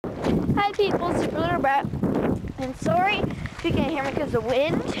Hi people, SuperLittleBrat. And sorry if you can't hear me because of the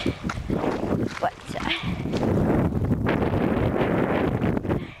wind. But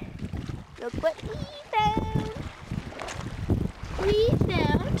look what we found. We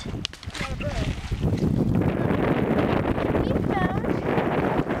found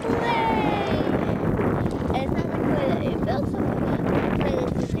clay. And it's not the clay that we built something. Clay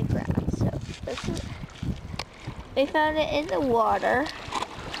that's in the ground. So that's it. We found it in the water.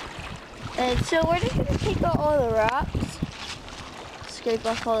 And so we're just gonna take out all the rocks, scrape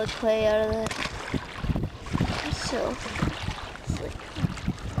off all the clay out of it. So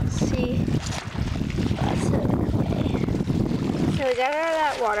let's see, lots of clay. So we got out of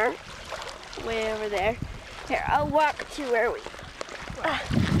that water, way over there. Here, I'll walk to where we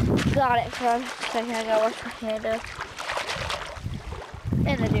got it from. So I gotta wash my hand up.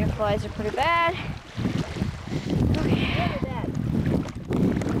 And the deer flies are pretty bad. Okay.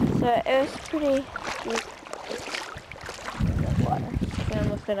 So it was pretty deep in the water. I'm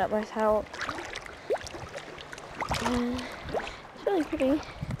looking up my towel. It's really pretty.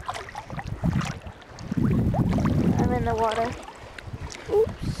 I'm in the water.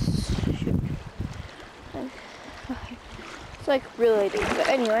 Oops. Shoot. Okay. It's like really deep, but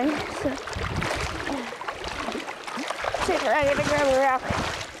anyway. So I'm gonna grab a rock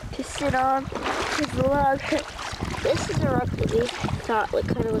to sit on with the log. This is a rock that we thought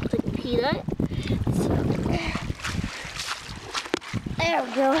kind of looked like a peanut. So, there we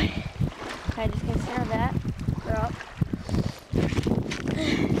go. I'm just gonna sit on that rock.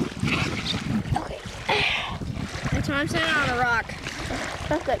 Okay. That's why I'm sitting on a rock. It's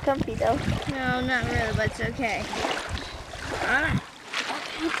not that comfy though. No, not really, but it's okay. Alright.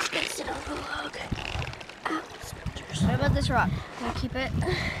 Okay, let's get sit on the log. What about this rock? Can I keep it?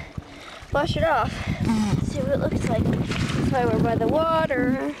 Wash it off. See what it looks like. That's why we're by the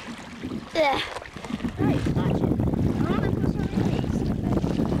water. Yeah. Right, watch it. I want to put some of these.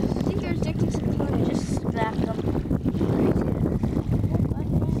 I think there's addicted to the water. Just smack them.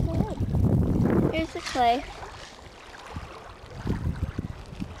 Here's the clay.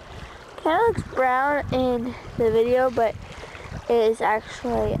 Kind of looks brown in the video, but it is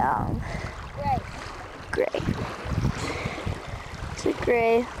actually gray. It's a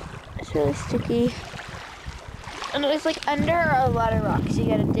gray. It's really sticky. And it was like under a lot of rocks. You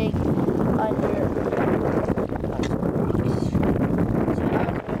gotta dig under lots of rocks. So I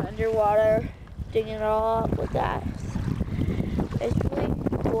was going underwater, digging it all up with that. It's really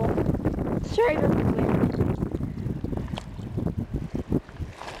cool. Sorry about the wind.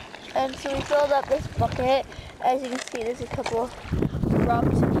 And so we filled up this bucket. As you can see, there's a couple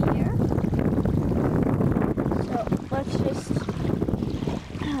rocks in here. So let's just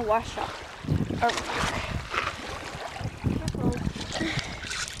wash off our rock.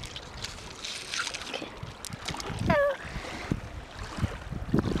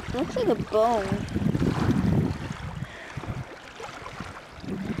 Looks like a bone.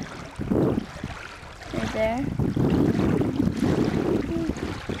 Right there.